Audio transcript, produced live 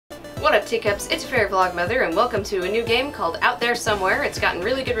What up, teacups? It's your favorite Vlogmother, and welcome to a new game called Out There Somewhere. It's gotten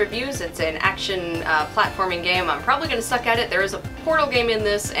really good reviews. It's an action platforming game. I'm probably going to suck at it. There is a Portal game in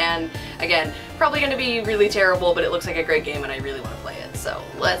this, and again, probably going to be really terrible, but it looks like a great game and I really want to play it. So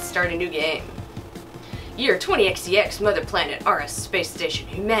let's start a new game. Year 20XDX, Mother Planet, RS Space Station.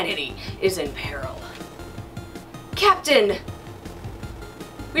 Humanity is in peril. Captain!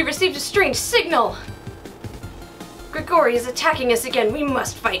 We received a strange signal! Grigori is attacking us again. We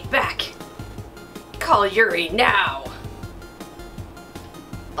must fight back. Call Yuri now.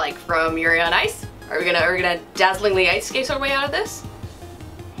 Like from Yuri on Ice? Are we gonna dazzlingly ice skate our way out of this?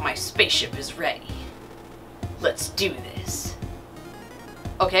 My spaceship is ready. Let's do this.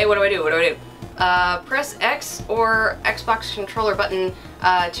 Okay, what do I do? What do I do? Press X or Xbox controller button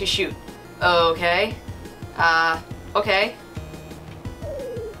to shoot. Okay. Okay.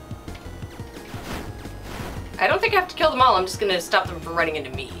 I don't think I have to kill them all, I'm just gonna stop them from running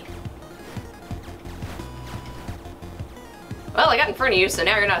into me. Well, I got in front of you, so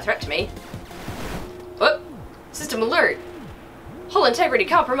now you're not a threat to me. Whoop! System alert! Hull integrity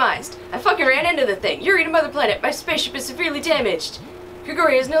compromised! I fucking ran into the thing! Yuri to Mother Planet! My spaceship is severely damaged!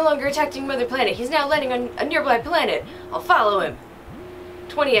 Grigori is no longer attacking Mother Planet, he's now landing on a nearby planet! I'll follow him!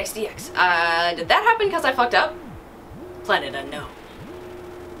 20XDX. Did that happen because I fucked up? Planet unknown.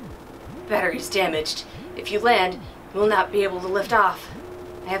 Battery's damaged. If you land, you will not be able to lift off.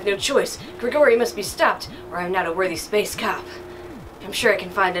 I have no choice. Grigori must be stopped, or I'm not a worthy space cop. I'm sure I can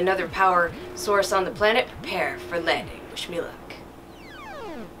find another power source on the planet. Prepare for landing. Wish me luck.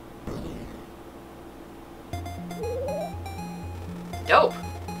 Dope.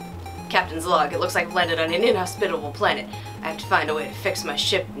 Captain's log. It looks like I've landed on an inhospitable planet. I have to find a way to fix my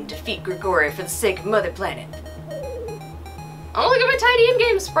ship and defeat Grigori for the sake of Mother Planet. Oh, look at my tiny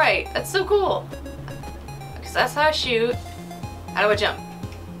in-game sprite. That's so cool. That's how I shoot. How do I jump?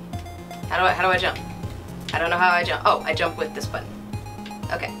 How do I jump? I don't know how I jump. Oh, I jump with this button.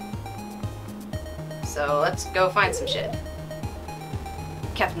 Okay. So let's go find some shit.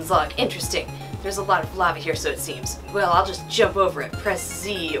 Captain's log. Interesting. There's a lot of lava here, so it seems. Well, I'll just jump over it. Press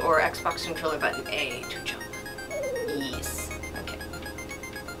Z or Xbox controller button A to jump. Yes. Okay.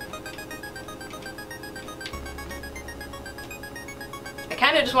 I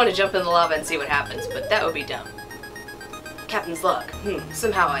kind of just want to jump in the lava and see what happens, but that would be dumb. Captain's log.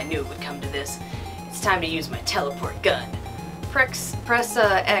 Somehow I knew it would come to this. It's time to use my teleport gun. Press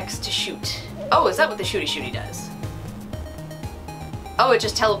X to shoot. Oh, is that what the shooty does? Oh, it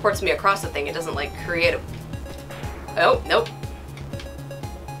just teleports me across the thing. It doesn't, like, create a... Oh, nope.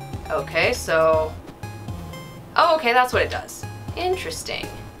 Okay, so... Oh, okay, that's what it does. Interesting.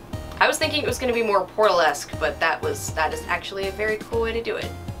 I was thinking it was going to be more Portal-esque, but that is actually a very cool way to do it.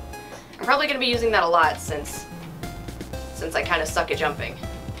 I'm probably going to be using that a lot since I kind of suck at jumping.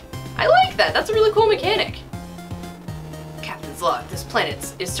 I like that! That's a really cool mechanic! Captain's log. This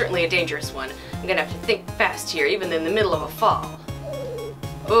planet is certainly a dangerous one. I'm going to have to think fast here, even in the middle of a fall.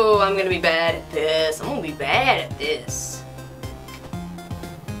 Oh, I'm going to be bad at this. I'm going to be bad at this.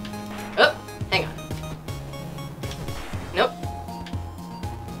 Oh, hang on. Nope.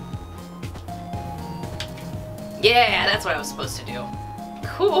 Yeah, that's what I was supposed to do.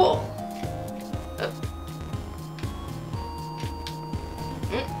 Cool. Up.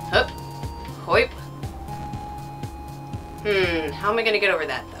 Up. Hoip. How am I gonna get over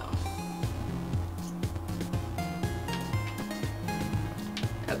that, though?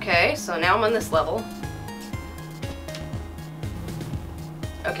 Okay, so now I'm on this level.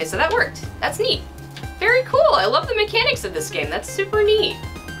 Okay, so that worked. That's neat. Very cool. I love the mechanics of this game. That's super neat.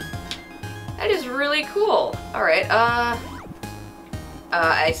 That is really cool. Alright,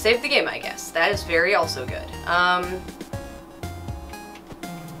 I saved the game, I guess. That is very also good.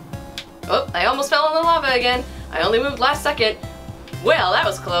 Oh, I almost fell in the lava again. I only moved last second. Well, that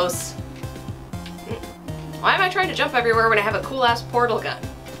was close. Why am I trying to jump everywhere when I have a cool-ass portal gun?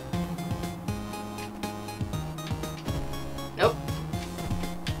 Nope.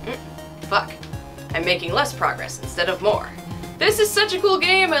 Fuck. I'm making less progress instead of more. This is such a cool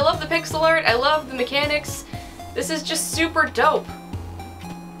game. I love the pixel art. I love the mechanics. This is just super dope.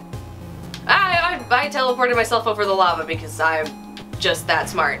 I teleported myself over the lava because I'm just that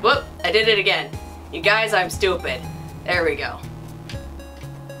smart. Whoop, I did it again. You guys, I'm stupid. There we go.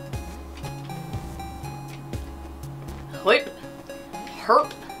 Whip.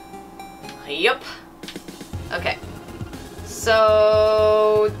 Herp. Yup. Okay.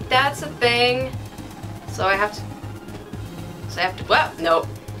 So that's a thing. So I have to, well, nope.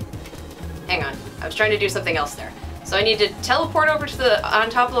 Hang on. I was trying to do something else there. So I need to teleport over to on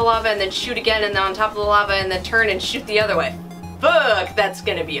top of the lava and then shoot again and then on top of the lava and then turn and shoot the other way. fuck, that's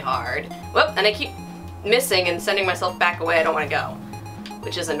gonna be hard. Whoop, and I keep missing and sending myself back away. I don't want to go,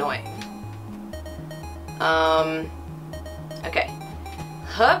 which is annoying. Okay.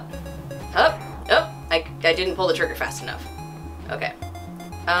 Hup, hup, oh, I didn't pull the trigger fast enough. Okay.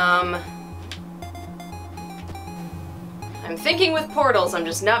 I'm thinking with portals, I'm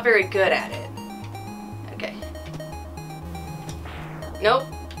just not very good at it. Okay. Nope,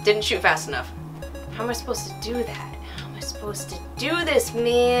 didn't shoot fast enough. How am I supposed to do that? How am I supposed to do this,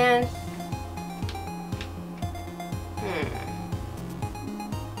 man?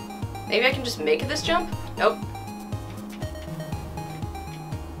 Maybe I can just make this jump? Nope.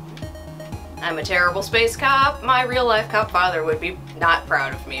 I'm a terrible space cop. My real life cop father would be not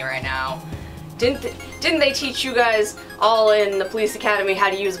proud of me right now. Didn't they teach you guys all in the police academy how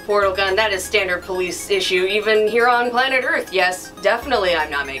to use a portal gun? That is standard police issue, even here on planet Earth. Yes, definitely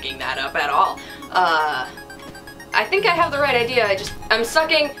I'm not making that up at all. I think I have the right idea. I'm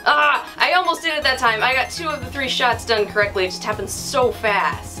sucking. I almost did it that time. I got 2 of the 3 shots done correctly. It just happened so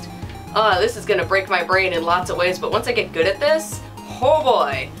fast. This is gonna break my brain in lots of ways, but once I get good at this, oh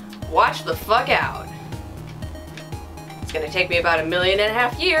boy, watch the fuck out. It's gonna take me about 1.5 million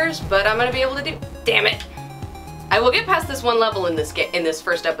years, but I'm gonna be able to do. Damn it! I will get past this one level in this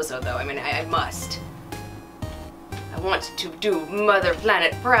first episode, though. I mean, I must. I want to do Mother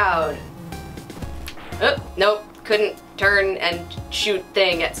Planet proud. Oh, nope, couldn't turn and shoot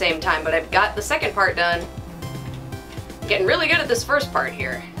thing at the same time, but I've got the second part done. I'm getting really good at this first part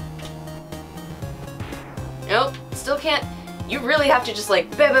here. Nope, still can't. You really have to just like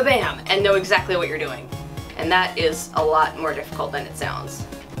bam bam bam and know exactly what you're doing. And that is a lot more difficult than it sounds.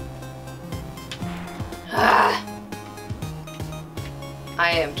 I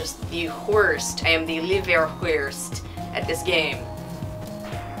am just the worst. I am the liver worst at this game.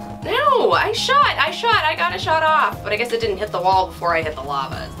 No, I got a shot off, but I guess it didn't hit the wall before I hit the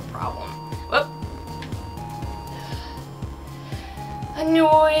lava is the problem. Whoop.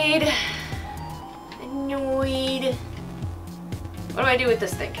 Annoyed. What do I do with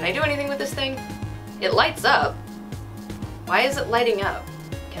this thing? Can I do anything with this thing? It lights up. Why is it lighting up?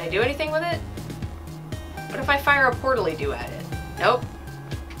 Can I do anything with it? What if I fire a portal-y-do at it? Nope.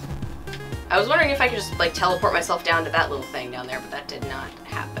 I was wondering if I could just like teleport myself down to that little thing down there, but that did not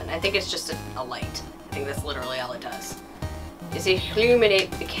happen. I think it's just a light. I think that's literally all it does. Is illuminate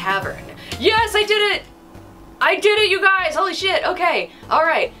the cavern. Yes, I did it! I did it, you guys! Holy shit! Okay,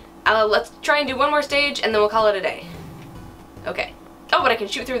 alright. Let's try and do one more stage, and then we'll call it a day. Okay. Oh, but I can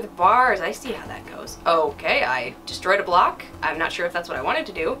shoot through the bars. I see how that goes. Okay, I destroyed a block. I'm not sure if that's what I wanted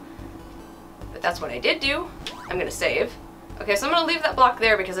to do, but that's what I did do. I'm gonna save. Okay, so I'm gonna leave that block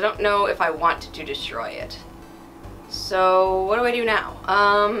there because I don't know if I want to destroy it. So, what do I do now?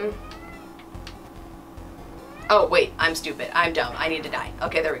 Oh, wait, I'm stupid. I'm dumb. I need to die.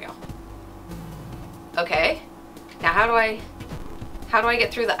 Okay, there we go. Okay. Now how do I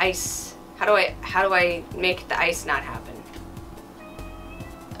get through the ice? How do I make the ice not happen?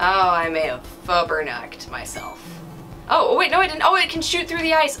 Oh, I may have fubbernucked myself. Oh, wait, no I didn't. Oh, it can shoot through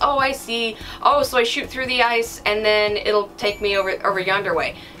the ice. Oh, I see. Oh, so I shoot through the ice and then it'll take me over yonder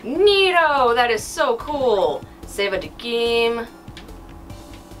way. Neato! That is so cool. Save the game.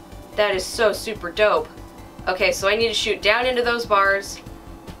 That is so super dope. Okay, so I need to shoot down into those bars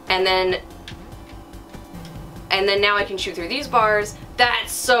and then now I can shoot through these bars.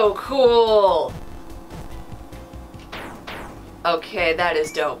 That's so cool! Okay, that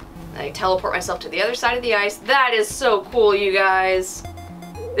is dope. I teleport myself to the other side of the ice. That is so cool, you guys.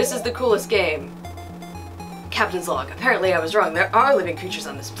 This is the coolest game. Captain's log. Apparently I was wrong. There are living creatures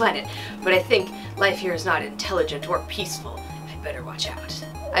on this planet, but I think life here is not intelligent or peaceful. I'd better watch out.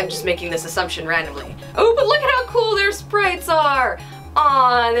 I'm just making this assumption randomly. Oh, but look at how cool their sprites are!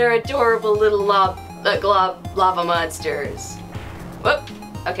 Aw, they're adorable little lava monsters. Whoop.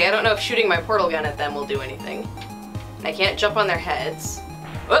 Okay, I don't know if shooting my portal gun at them will do anything. I can't jump on their heads.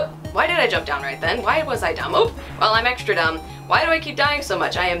 Whoop! Why did I jump down right then? Why was I dumb? Oh, well, I'm extra dumb. Why do I keep dying so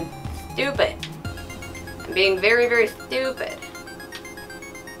much? I am stupid. I'm being very, very stupid.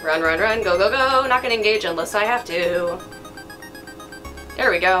 Run, run, run, go, go, go. Not gonna engage unless I have to.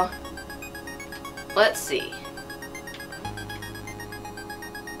 There we go. Let's see.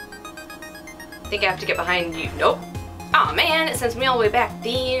 I think I have to get behind you. Nope. Aw, man, it sends me all the way back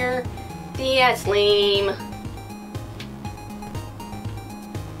there. That's lame.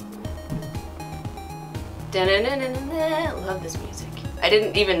 Da-na-na-na-na-na. Love this music. I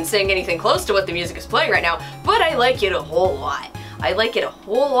didn't even sing anything close to what the music is playing right now, but I like it a whole lot. I like it a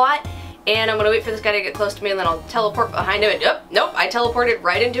whole lot, and I'm gonna wait for this guy to get close to me, and then I'll teleport behind him, and nope, I teleported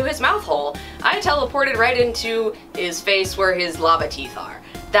right into his mouth hole. I teleported right into his face where his lava teeth are.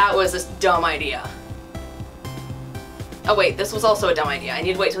 That was a dumb idea. Oh wait, this was also a dumb idea. I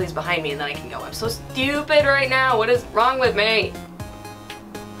need to wait till he's behind me and then I can go. I'm so stupid right now. What is wrong with me?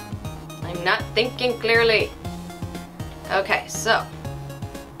 I'm not thinking clearly. Okay, so.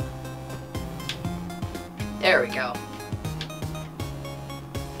 There we go.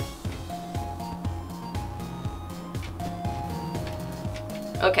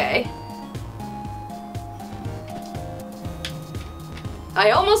 Okay.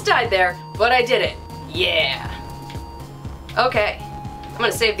 I almost died there, but I did it. Yeah. Okay. I'm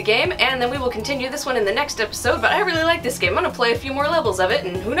gonna save the game, and then we will continue this one in the next episode, but I really like this game. I'm gonna play a few more levels of it,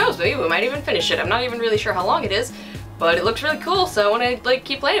 and who knows, maybe we might even finish it. I'm not even really sure how long it is, but it looks really cool, so I wanna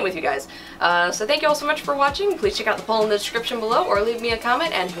keep playing it with you guys. So thank you all so much for watching. Please check out the poll in the description below, or leave me a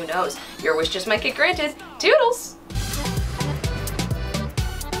comment, and who knows, your wish just might get granted. Toodles!